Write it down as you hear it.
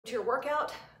to your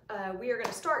workout. We are going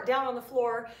to start down on the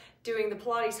floor doing the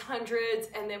Pilates hundreds,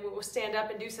 and then we will stand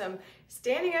up and do some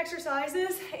standing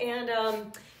exercises and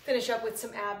finish up with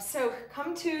some abs. So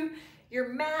come to your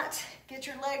mat, get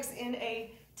your legs in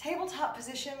a tabletop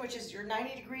position, which is your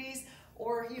 90 degrees,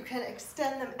 or you can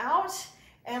extend them out,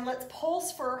 and let's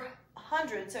pulse for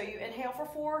 100. So you inhale for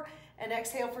 4 and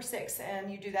exhale for 6,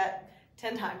 and you do that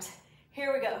 10 times.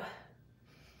 Here we go.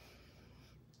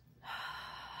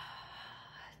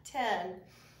 10,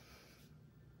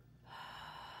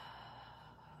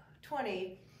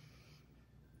 20,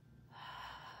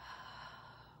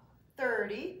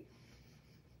 30,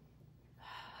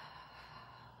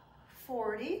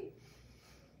 40,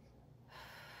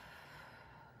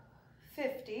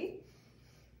 50,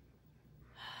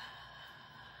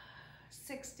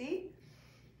 60,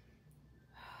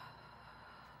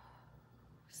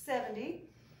 70,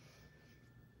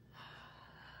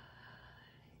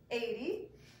 80,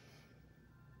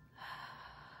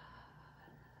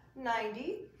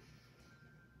 90,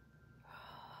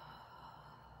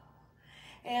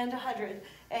 and 100.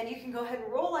 And you can go ahead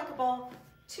and roll like a ball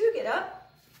to get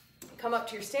up. Come up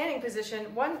to your standing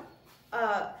position. One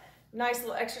nice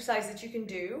little exercise that you can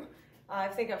do, I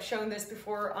think I've shown this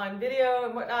before on video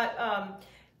and whatnot,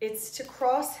 it's to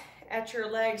cross at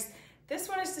your legs. This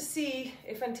one is to see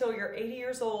if until you're 80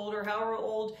 years old or however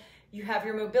old you have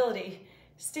your mobility.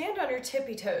 Stand on your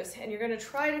tippy toes, and you're going to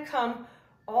try to come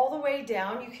all the way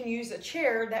down. You can use a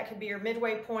chair, that could be your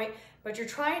midway point, but you're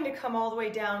trying to come all the way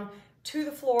down to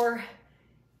the floor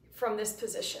from this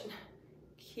position.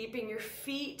 Keeping your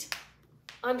feet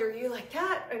under you like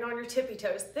that and on your tippy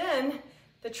toes. Then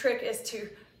the trick is to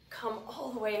come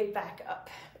all the way back up.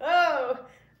 Oh,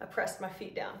 I pressed my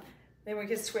feet down. Then we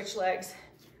can switch legs.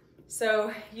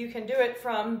 So you can do it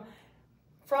from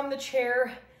the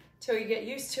chair till you get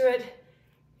used to it.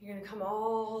 You're gonna come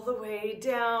all the way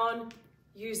down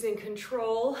using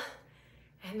control,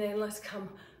 and then let's come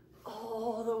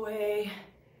all the way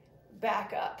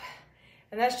back up.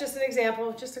 And that's just an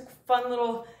example, just a fun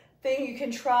little thing you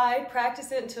can try.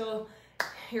 Practice it until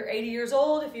you're 80 years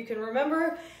old if you can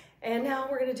remember. And now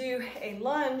we're gonna do a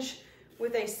lunge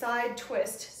with a side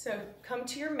twist. So come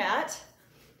to your mat,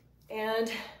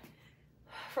 and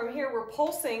from here we're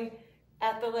pulsing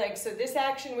at the legs. So this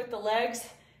action with the legs,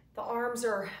 the arms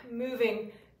are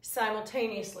moving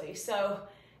simultaneously. So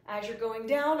as you're going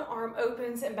down, arm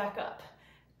opens and back up.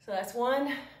 So that's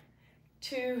 1,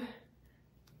 2,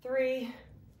 3,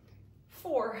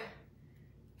 4,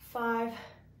 5,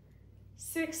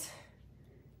 6,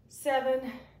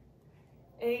 7,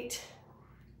 8,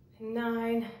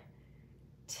 9,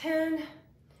 10,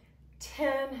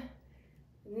 10,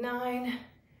 9,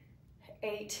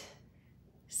 8,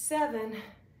 7,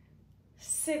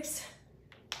 6,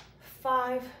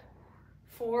 5,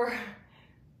 4,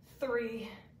 3,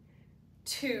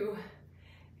 2,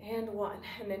 and 1.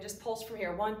 And then just pulse from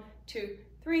here. 1, 2,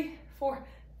 3, 4,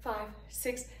 5,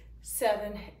 6,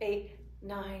 7, 8,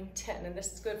 9, 10. And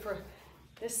this is good for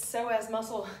this psoas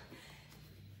muscle.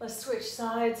 Let's switch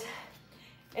sides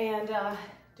and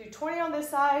do 20 on this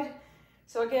side.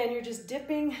 So again, you're just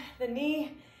dipping the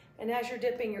knee, and as you're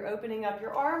dipping, you're opening up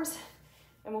your arms,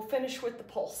 and we'll finish with the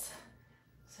pulse.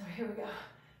 So here we go.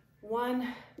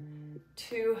 1,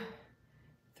 2,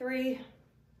 3,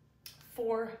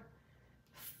 4,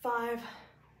 5,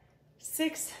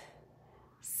 6,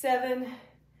 7,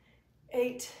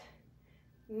 8,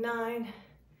 9,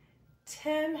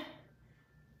 10,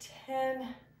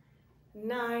 10,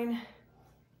 9,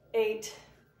 8,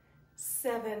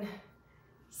 7,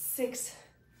 6,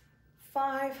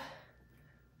 5,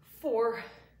 4,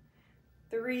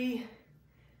 3,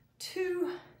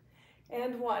 2,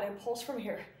 and 1. And pulse from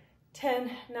here.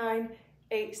 10, 9,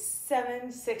 8,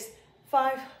 7, 6,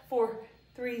 5, 4,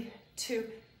 3, 2,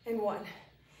 and 1.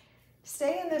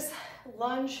 Stay in this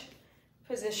lunge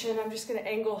position. I'm just going to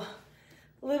angle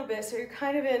a little bit so you're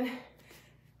kind of in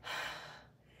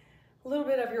a little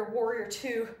bit of your warrior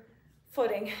 2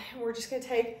 footing. And we're just going to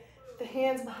take the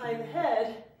hands behind the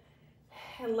head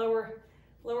and lower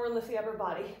and lift the upper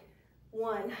body.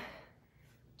 1,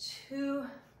 2,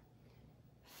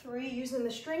 3, using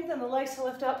the strength in the legs to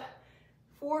lift up.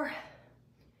 4,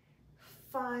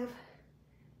 5,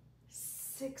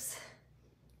 6,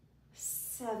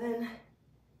 7,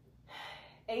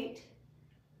 8,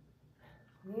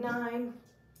 9,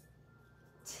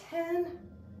 10,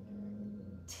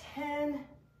 10,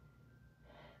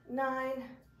 9,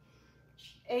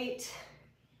 8,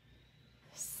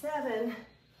 7,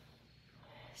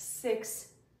 6,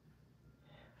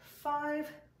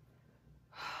 5,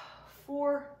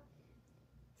 4,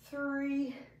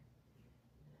 3,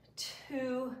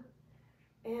 2,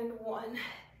 and 1.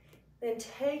 Then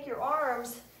take your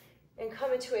arms and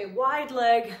come into a wide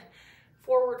leg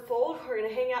forward fold. We're going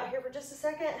to hang out here for just a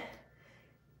second.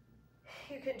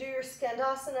 You can do your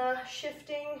Skandasana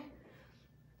shifting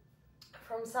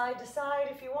from side to side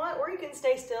if you want, or you can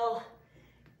stay still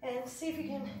and see if you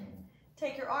can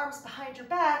take your arms behind your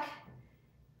back,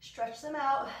 stretch them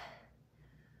out.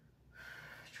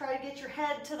 Try to get your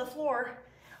head to the floor.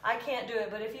 I can't do it,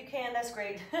 but if you can, that's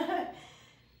great.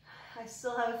 I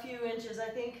still have a few inches, I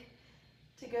think,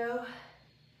 to go.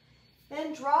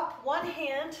 Then drop one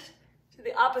hand to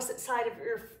the opposite side of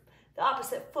the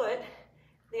opposite foot.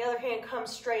 The other hand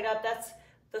comes straight up. That's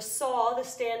the saw, the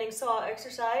standing saw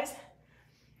exercise.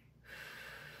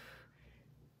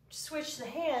 Switch the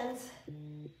hands.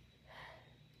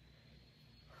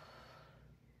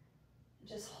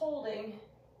 Just holding.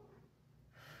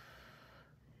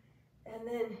 And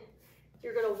then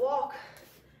you're going to walk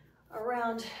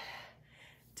around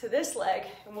to this leg,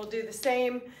 and we'll do the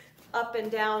same up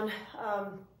and down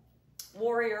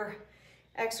warrior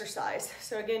exercise.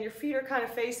 So again, your feet are kind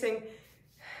of facing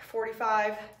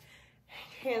 45,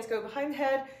 hands go behind the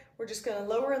head. We're just going to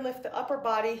lower and lift the upper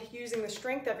body using the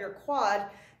strength of your quad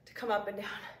to come up and down.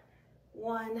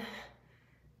 1,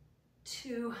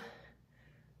 2,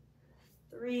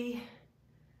 3,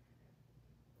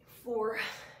 4,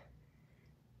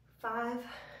 5,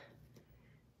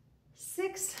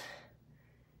 6,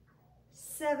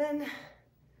 7,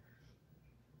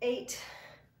 8,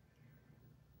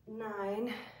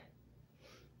 9,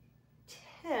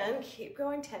 10, keep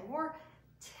going, 10 more,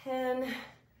 10,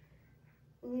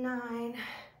 9,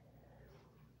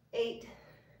 8,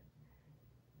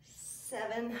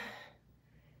 7,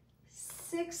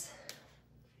 6,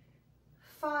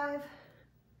 5,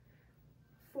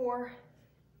 4,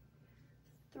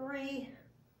 3,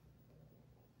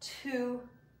 2,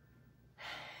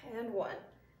 and 1.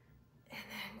 And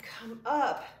then come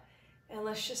up, and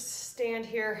let's just stand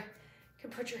here. You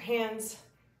can put your hands,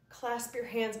 clasp your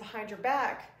hands behind your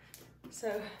back.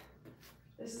 So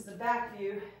this is the back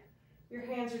view. Your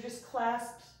hands are just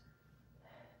clasped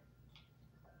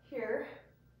here.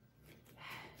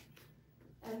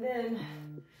 And then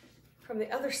from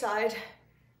the other side,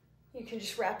 you can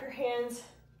just wrap your hands.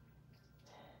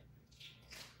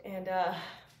 And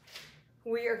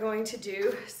we are going to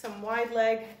do some wide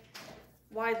leg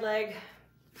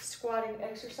squatting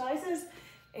exercises.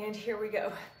 And here we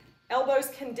go. Elbows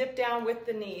can dip down with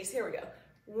the knees. Here we go.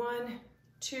 1,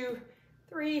 2,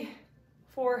 3,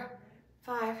 4,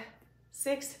 5,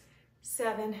 6,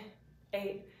 7,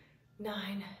 8,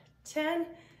 9, 10,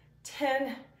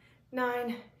 10,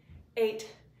 9, 8,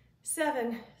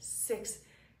 7, 6,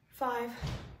 5,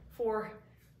 4,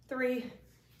 3,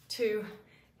 2,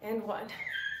 and 1.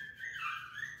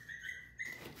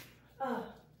 Oh,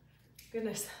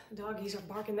 goodness, doggies are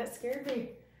barking. That scared me.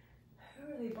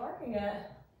 Who are they barking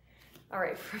at? All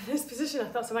right, for this position, I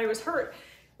thought somebody was hurt.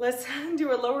 Let's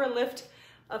do a lower lift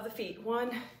of the feet.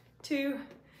 1, 2,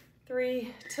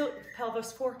 3, tilt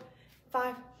pelvis, 4,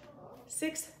 5,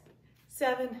 6,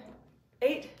 7,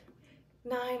 8,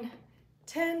 9,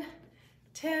 10,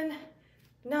 10,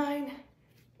 9,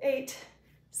 8,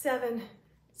 7,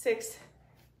 6,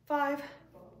 5,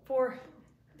 4,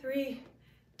 3,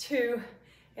 2,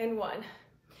 and 1.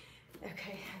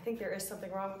 Okay, I think there is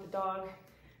something wrong with the dog.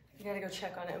 I gotta go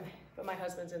check on him, but my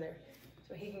husband's in there,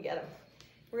 so he can get him.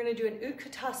 We're gonna do an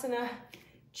Utkatasana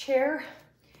chair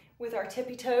with our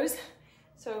tippy toes.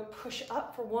 So push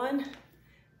up for 1,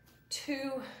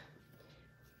 2,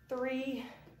 3,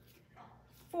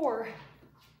 4,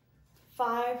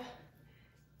 5,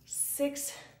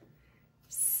 6,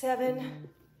 7,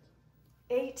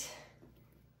 8,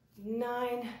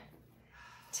 9,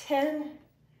 10,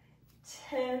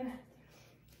 10,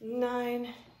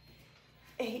 9,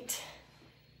 8,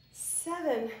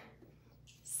 7,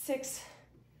 6,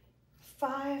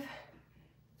 5,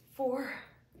 4,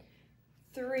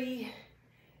 3,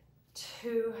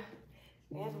 2,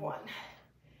 and 1.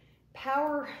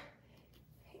 Power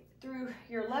through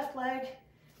your left leg.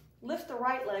 Lift the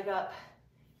right leg up.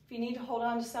 If you need to hold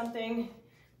on to something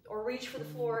or reach for the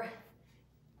floor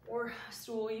or a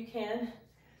stool, you can.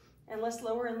 And let's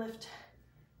lower and lift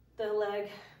the leg,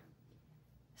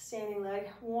 standing leg.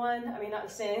 1, I mean not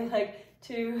the standing leg,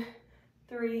 2,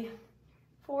 3,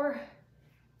 4,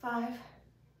 5,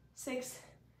 6,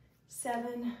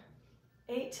 7,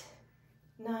 8,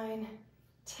 9,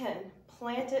 10.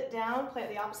 Plant it down, plant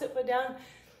the opposite foot down,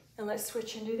 and let's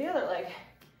switch and do the other leg.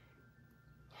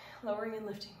 Lowering and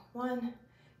lifting. 1,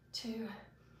 2,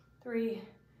 3,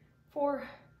 4,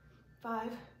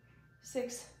 5,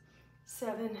 6,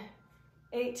 7,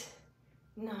 8,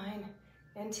 9,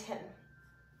 and 10.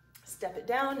 Step it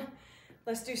down.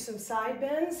 Let's do some side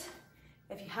bends.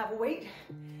 If you have a weight,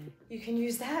 you can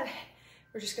use that.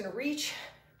 We're just gonna reach.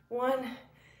 1,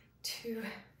 2,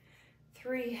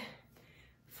 3,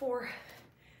 4,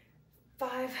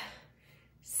 5,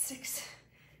 6,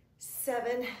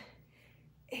 7,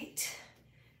 8,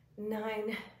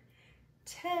 9,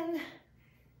 10,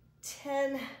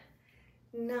 10,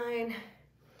 9,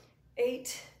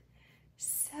 8,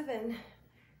 7,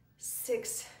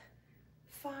 6,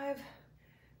 5,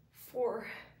 4,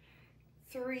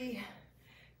 3,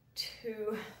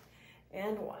 2,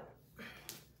 and 1. Let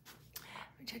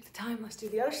me check the time. Let's do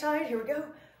the other side. Here we go.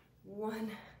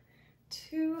 1,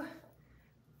 2,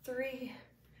 3,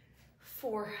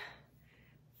 4,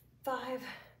 5,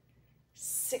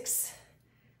 6,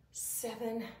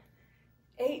 7,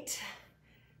 8,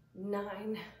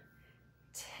 9,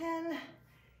 10,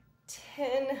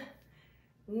 10,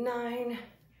 9,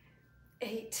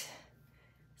 8,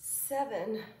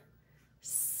 7,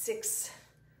 6,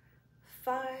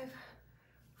 5,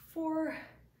 4,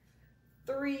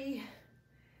 3,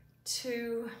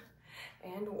 2,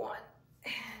 and 1.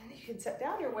 And you can set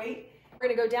down your weight. We're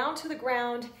gonna go down to the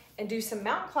ground and do some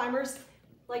mountain climbers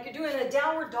like you're doing a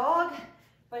downward dog,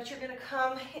 but you're gonna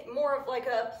come more of like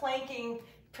a planking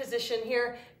position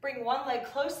here. Bring one leg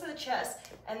close to the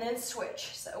chest and then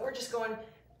switch. So we're just going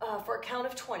for a count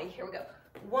of 20. Here we go.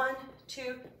 1,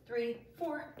 2, 3,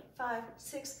 4, 5,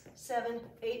 6, 7,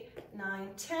 8, 9,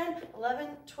 10, 11,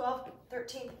 12,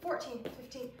 13, 14,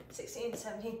 15, 16,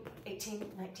 17,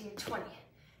 18, 19, 20.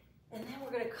 And then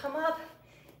we're gonna come up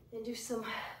and do some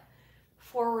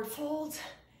forward folds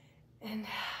and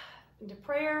into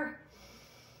prayer.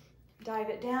 Dive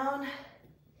it down.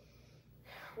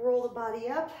 Roll the body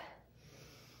up.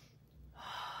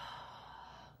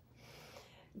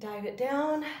 Dive it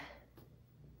down.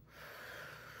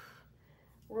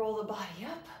 Roll the body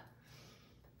up.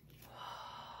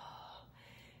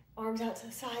 Arms out to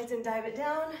the sides and dive it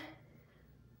down.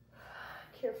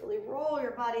 Carefully roll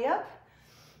your body up.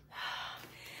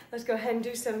 Let's go ahead and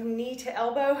do some knee to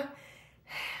elbow.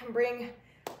 And bring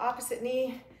opposite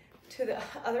knee to the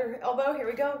other elbow. Here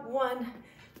we go. 1,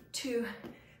 2,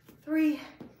 3,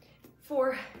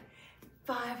 4,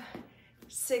 5,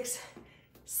 6,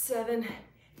 7,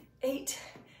 8,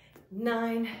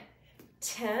 9,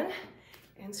 10.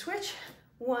 And switch.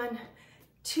 1,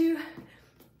 2,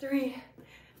 3,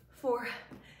 4,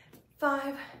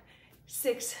 5,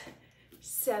 6,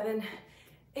 7,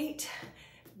 8,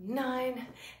 9,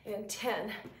 and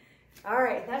 10. All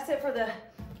right, that's it for the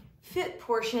fit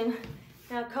portion.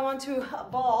 Now come onto a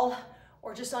ball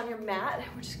or just on your mat.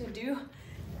 We're just gonna do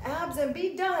abs and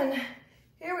be done.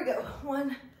 Here we go.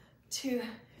 1, 2,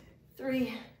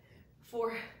 3,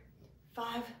 4,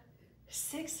 5,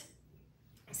 6,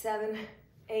 7,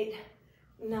 8,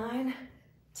 9,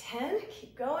 10.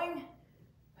 Keep going.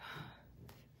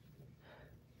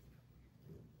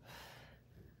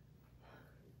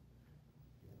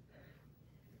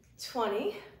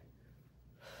 20.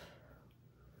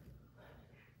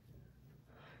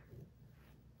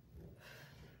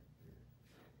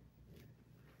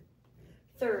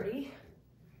 30.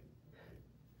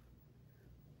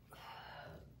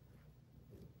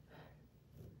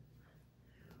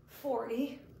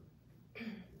 40.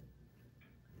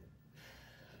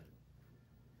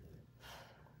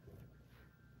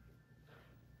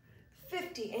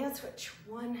 50, and switch.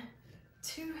 1,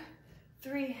 2,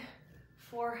 3,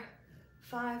 4,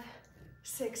 5,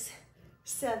 6,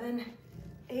 7,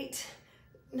 8,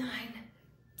 9,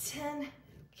 10.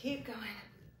 Keep going.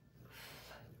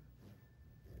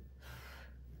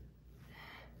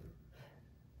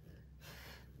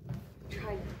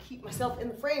 Trying to keep myself in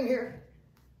the frame here.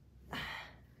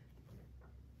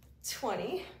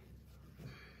 20.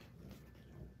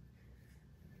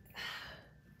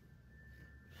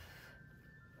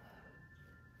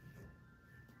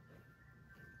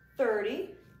 30.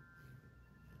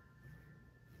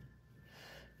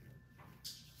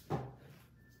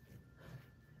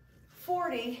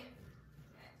 40.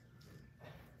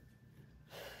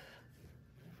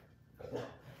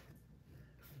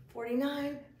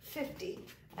 49, 50.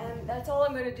 And that's all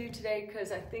I'm going to do today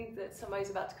because I think that somebody's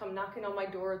about to come knocking on my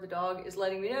door. The dog is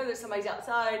letting me know that somebody's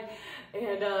outside,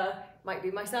 and might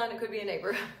be my son, it could be a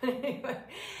neighbor. Anyway,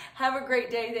 have a great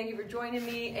day. Thank you for joining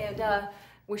me, and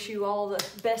wish you all the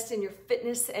best in your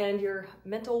fitness and your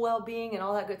mental well-being and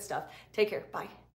all that good stuff. Take care. Bye.